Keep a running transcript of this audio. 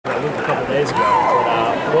days ago.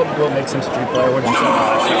 But, what makes him such a good player? What did you say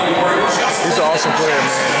about that? He's an awesome player,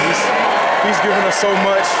 man. He's given us so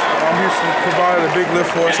much. He's provided a big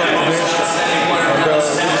lift for us off the bench, and we're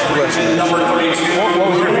just blessed. What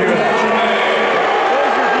was your view of that?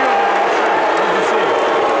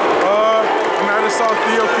 I just saw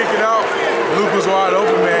Theo kick it out. Luke was wide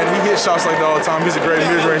open, man. He hits shots like that all the time. He's a great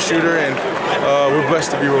mid-range shooter, and we're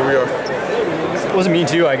blessed to be where we are. What does it mean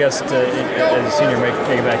to you, I guess, as a senior, make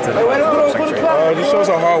it back to the it just shows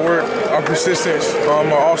our hard work, our persistence, our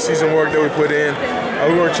off-season work that we put in.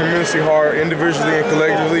 We work tremendously hard, individually and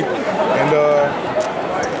collectively, and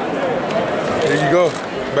there you go,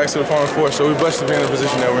 back to the Final Four. So we're blessed to be in the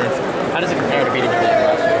position that we're in. How does it compare to beating you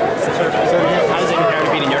last year?